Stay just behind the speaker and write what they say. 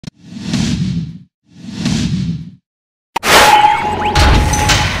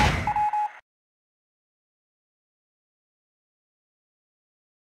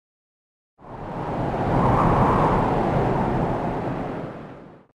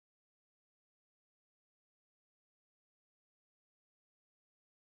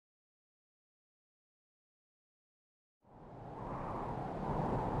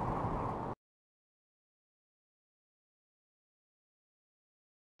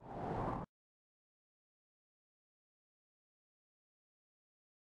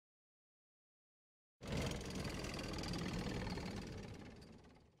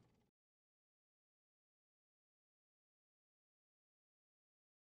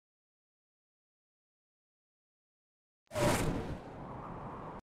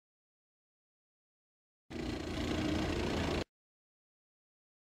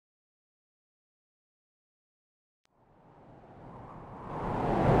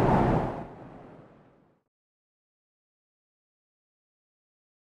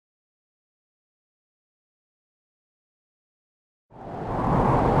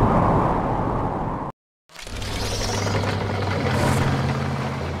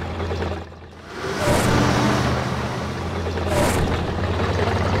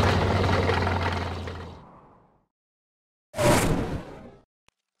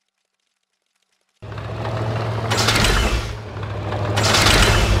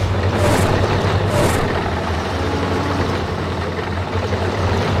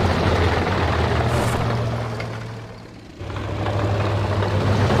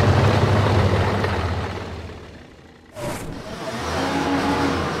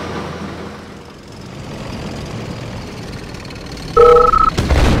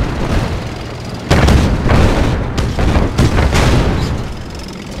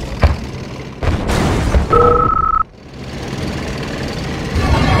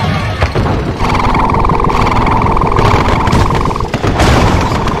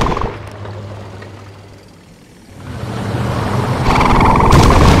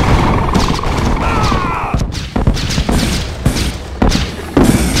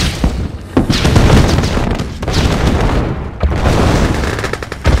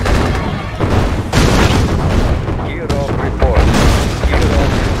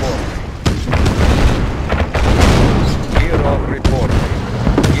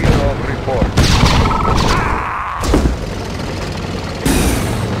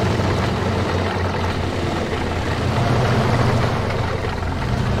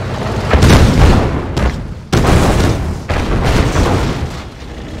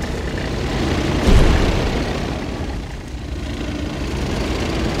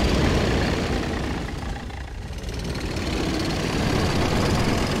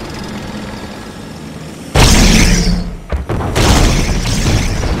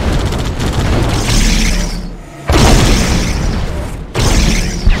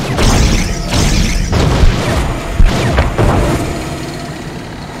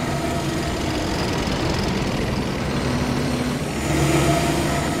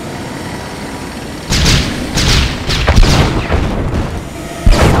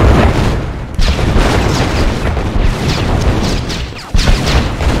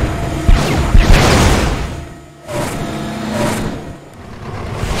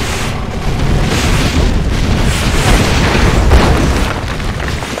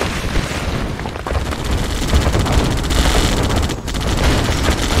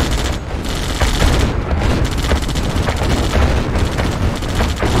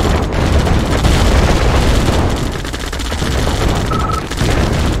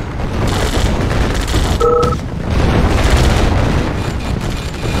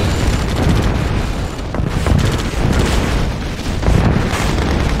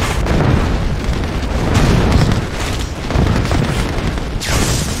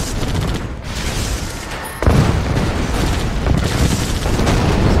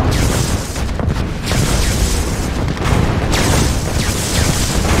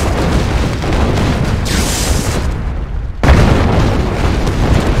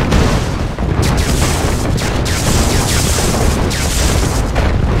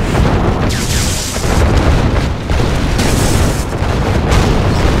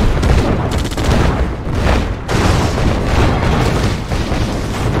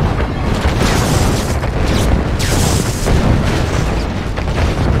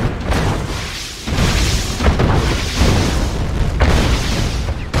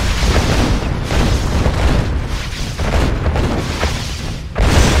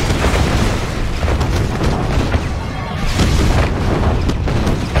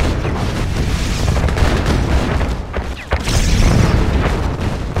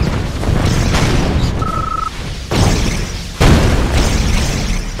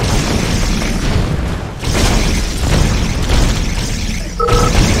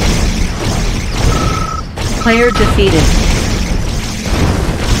Player defeated.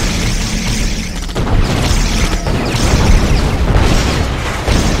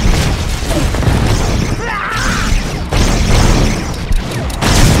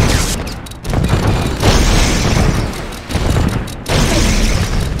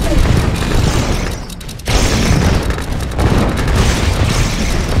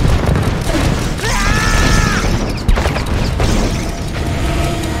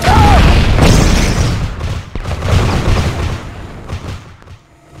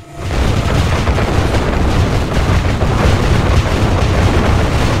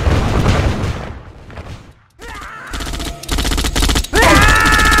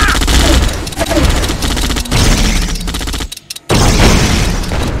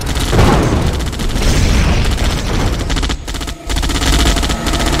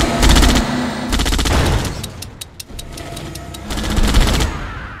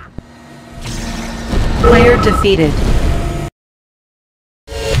 Player defeated.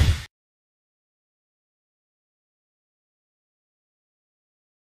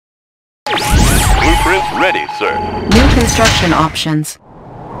 Blueprint ready, sir. New construction options.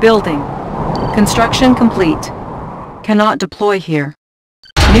 Building. Construction complete. Cannot deploy here.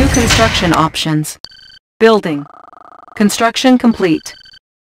 New construction options. Building. Construction complete.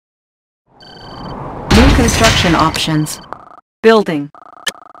 New construction options. Building.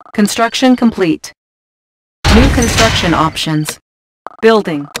 Construction complete. New construction options.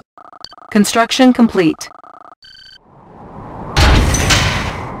 Building. Construction complete.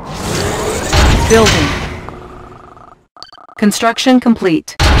 Building. Construction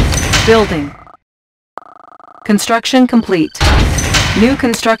complete. Building. Construction complete. New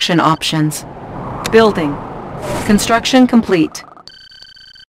construction options. Building. Construction complete.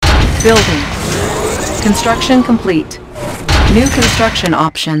 Building. Construction complete. New construction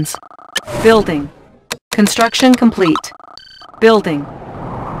options. Building. Construction complete. Building.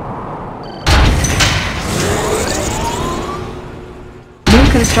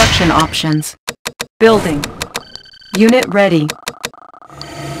 New construction options. Building. Unit ready.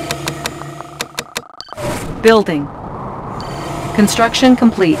 Building. Construction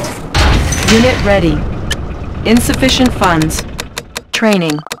complete. Unit ready. Insufficient funds.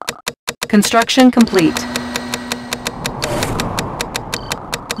 Training. Construction complete.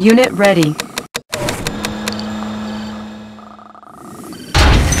 Unit ready.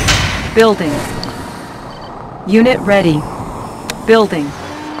 Building. Unit ready. Building.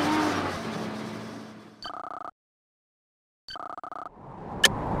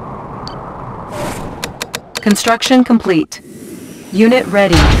 Construction complete. Unit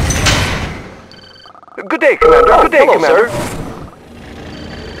ready. Good day, Commander. Good day, hello, Commander.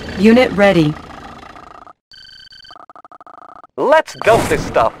 Sir. Unit ready. Let's dump this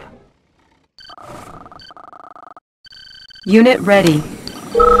stuff. Unit ready.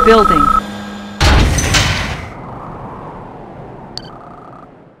 Building.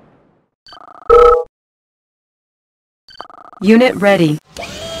 Unit ready.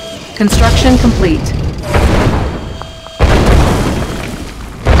 Construction complete.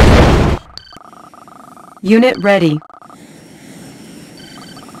 Unit ready.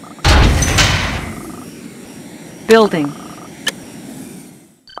 Building.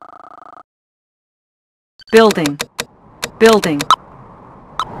 Building. Building.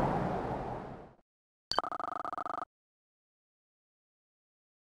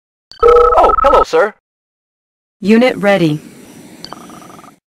 Oh, hello, sir. Unit ready.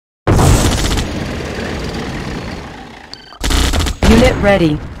 Unit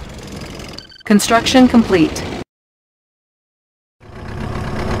ready. Construction complete.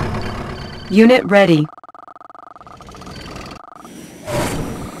 Unit ready.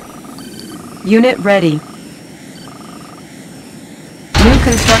 Unit ready. New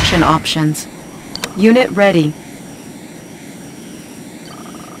construction options. Unit ready.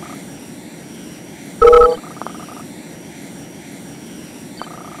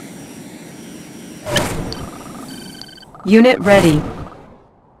 Unit ready.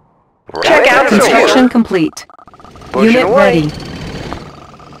 Check out Construction complete. Pushing Unit away. ready.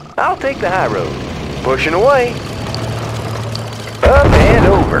 I'll take the high road. Pushing away. Up and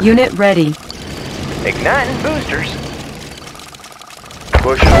over. Unit ready. Igniting boosters.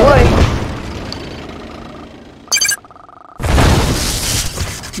 Pushing away.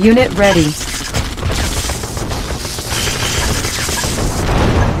 Unit ready.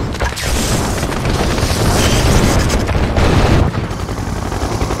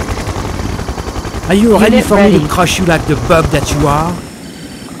 Are you ready Unit for me ready. to crush you like the bub that you are?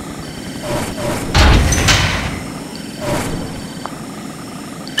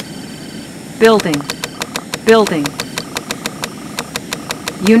 Building. Building.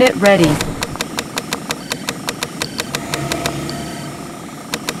 Unit ready.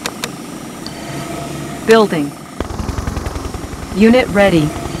 Building. Unit ready.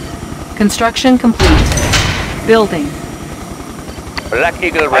 Construction complete. Building. Black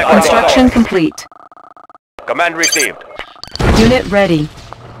Eagle ready. Construction complete. Command received. Unit ready.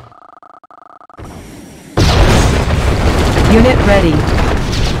 Unit ready.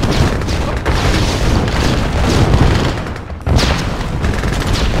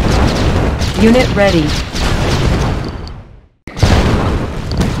 Unit ready.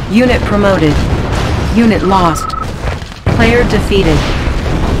 Unit promoted. Unit lost. Player defeated.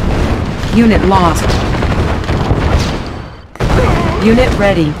 Unit lost. Unit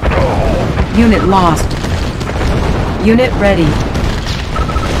ready. Unit lost. Unit ready.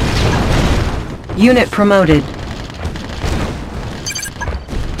 Unit promoted.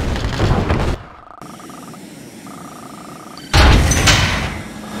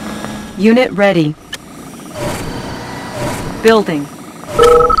 Unit ready. Building.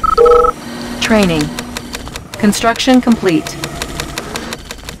 Training. Construction complete.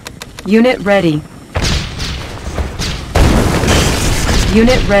 Unit ready.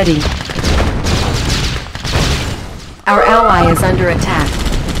 Unit ready. Our ally is under attack.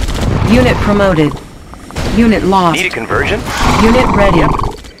 Unit promoted. Unit lost. Need a conversion? Unit ready.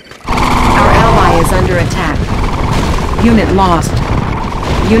 Our ally is under attack. Unit lost.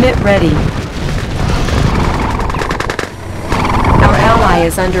 Unit ready. Our ally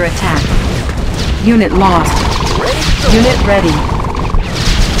is under attack. Unit lost. Unit ready.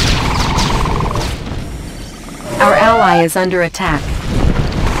 Our ally is under attack.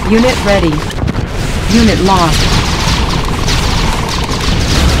 Unit ready. Unit lost.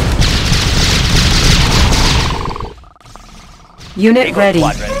 Unit ready.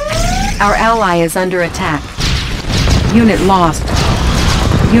 Our ally is under attack. Unit lost.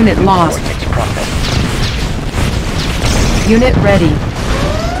 Unit lost. Unit ready.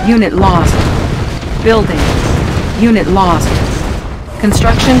 Unit lost. Building. Unit lost.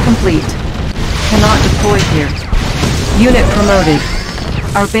 Construction complete. Cannot deploy here. Unit promoted.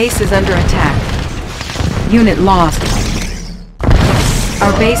 Our base is under attack. Unit lost.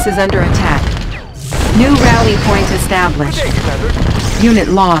 Our base is under attack. New rally point established. Unit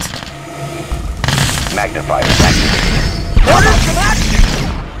lost. Magnifier.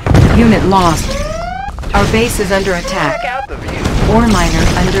 Unit lost. Our base is under attack. Check out the view. Ore miner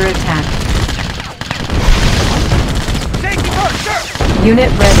under attack. Unit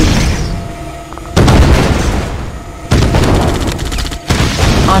ready.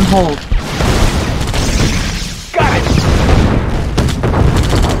 On hold. Got it.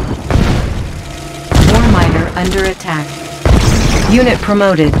 Ore miner under attack. Unit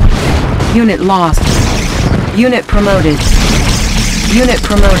promoted. Unit lost. Unit promoted. Unit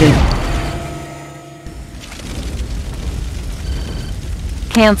promoted.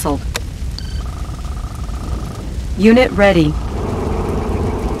 Cancelled. Unit ready.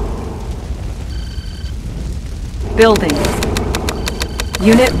 Building.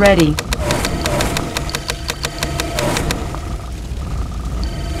 Unit ready.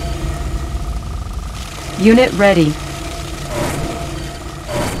 Unit ready.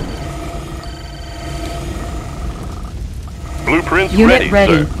 Blueprints Unit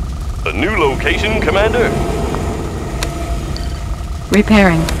ready. sir. The new location, Commander.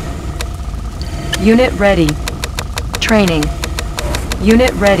 Repairing. Unit ready. Training.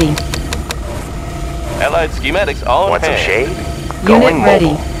 Unit ready. Allied schematics on Want some hand. shade? Unit Going ready.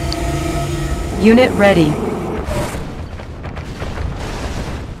 mobile. Unit ready.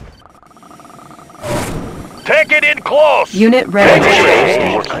 Take it in close. Unit ready. X-rays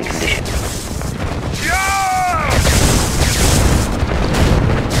in working condition.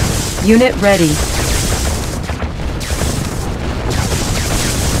 Unit ready.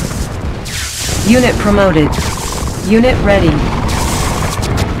 Unit promoted. Unit ready.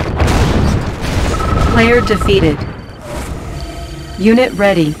 Player defeated. Unit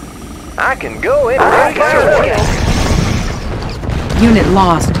ready. I can go in and fire. Unit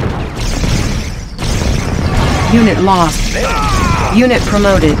lost. Unit lost. Unit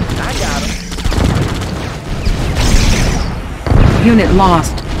promoted. I got him. Unit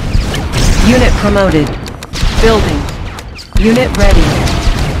lost. Unit promoted. Building. Unit ready.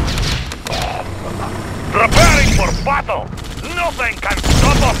 Preparing for battle. Nothing can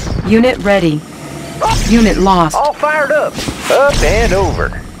stop us. Unit ready. Unit lost. All fired up. Up and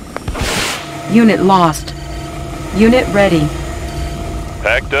over. Unit lost. Unit ready.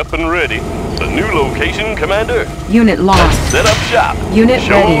 Packed up and ready. The new location, Commander. Unit lost. Set up shop. Unit Shows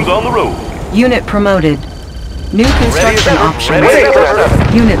ready. on the road. Unit promoted. New construction options. Ready as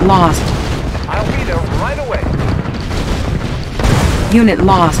ever. Unit lost. I'll be there right away. Unit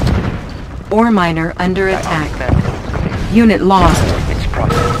lost. Ore miner under attack. Unit lost.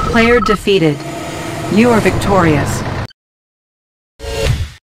 Player defeated. You are victorious.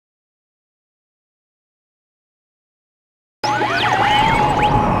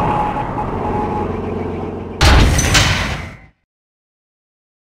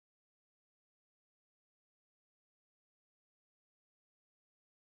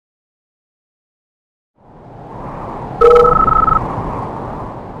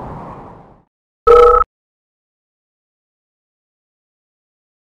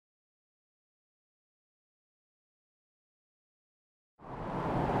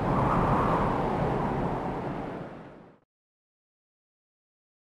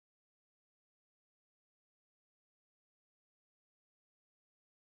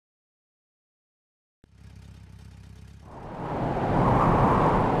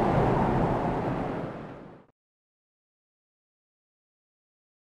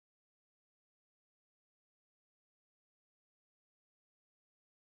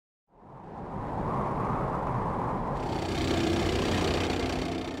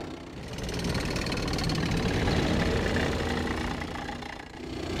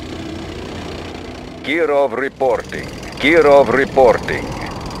 Kirov reporting. Kirov reporting.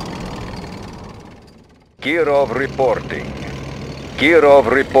 Kirov reporting.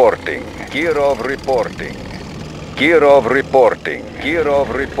 Kirov reporting. Kirov reporting. Kirov reporting.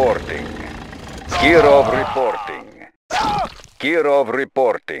 Kirov reporting. Kirov reporting. Kirov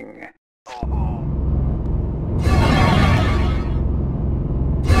reporting.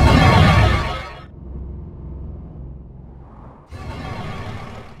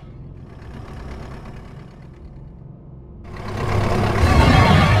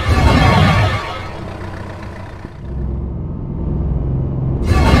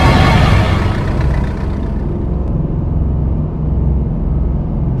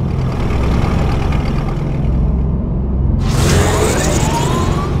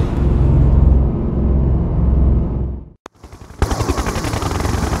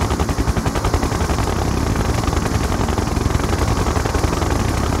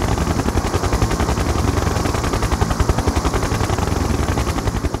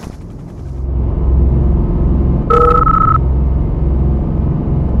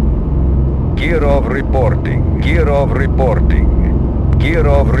 Kirov reporting. Kirov reporting.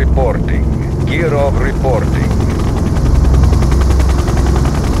 Kirov reporting. Kirov reporting.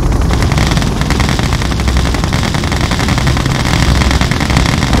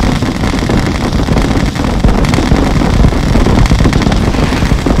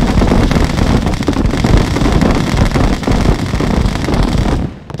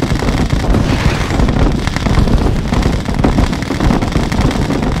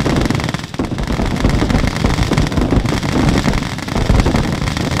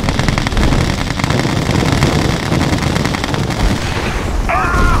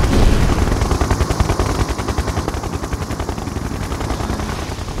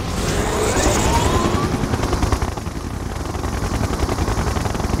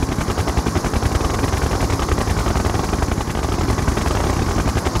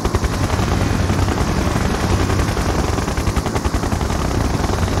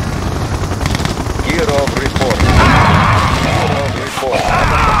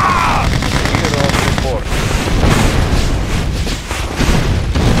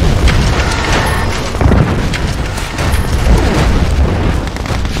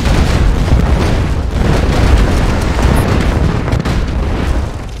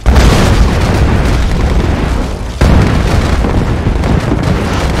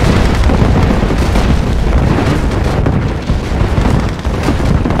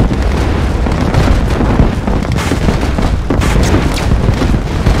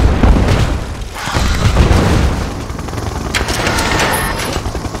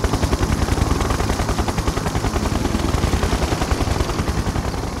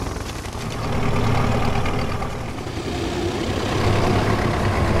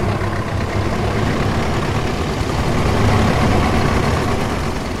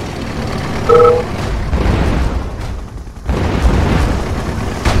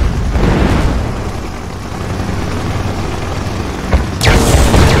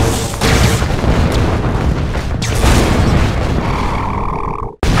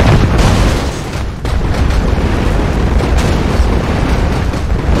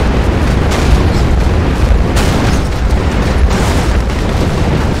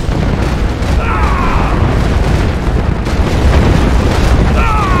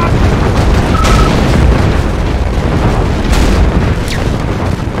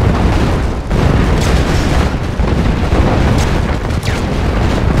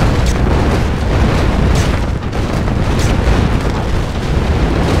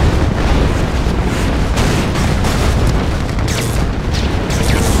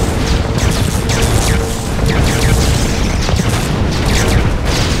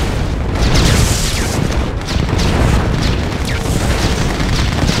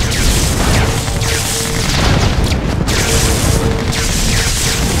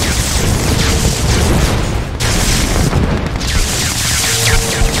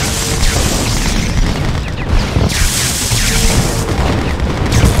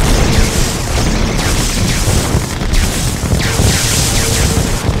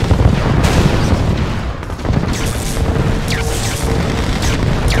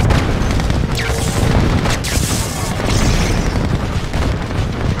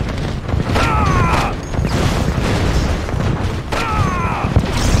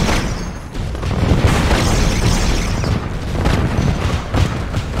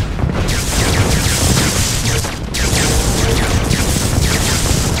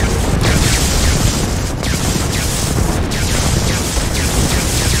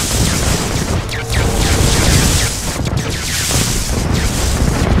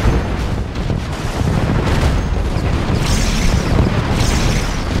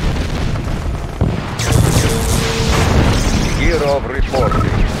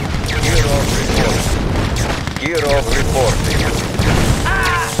 Gear of reporting.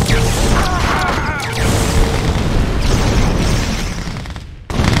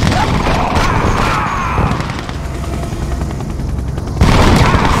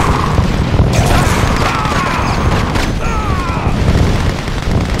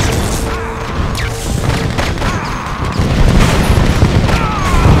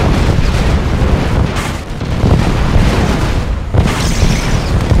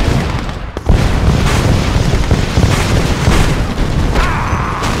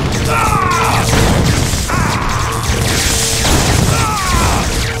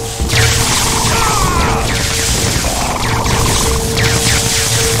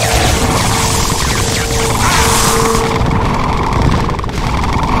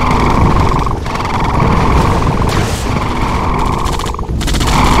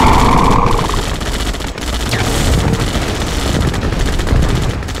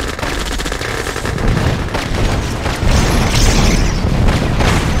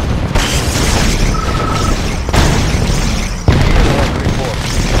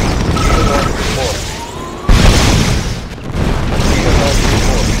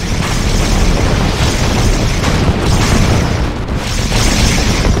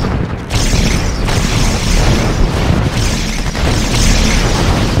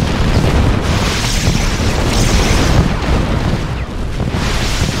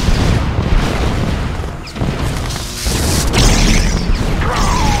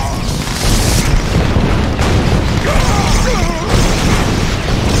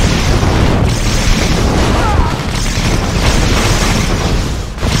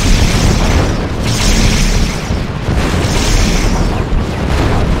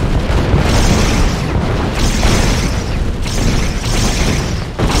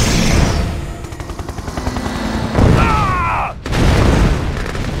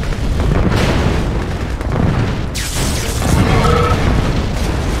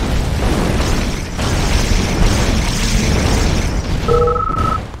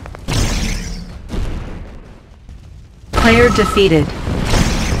 Player defeated.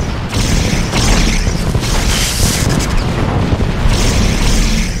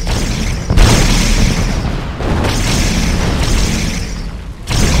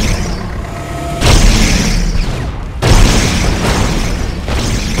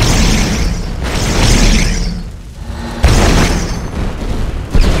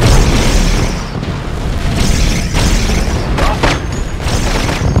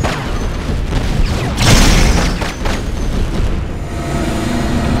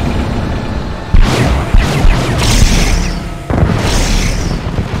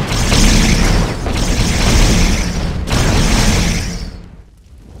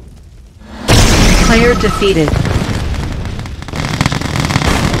 Player defeated.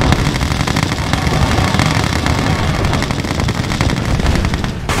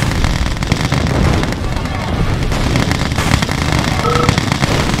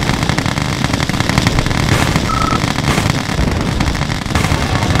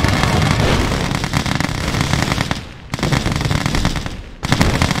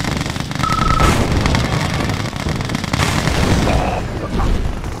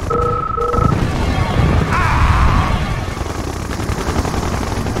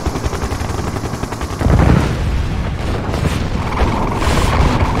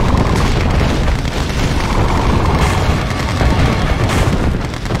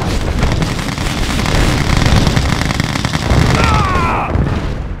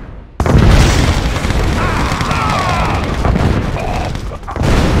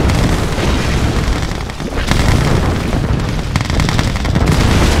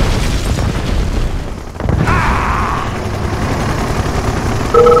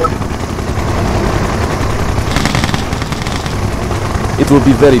 It will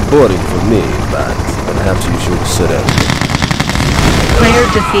be very boring for me, but perhaps you should sit down. Player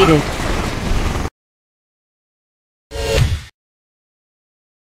defeated.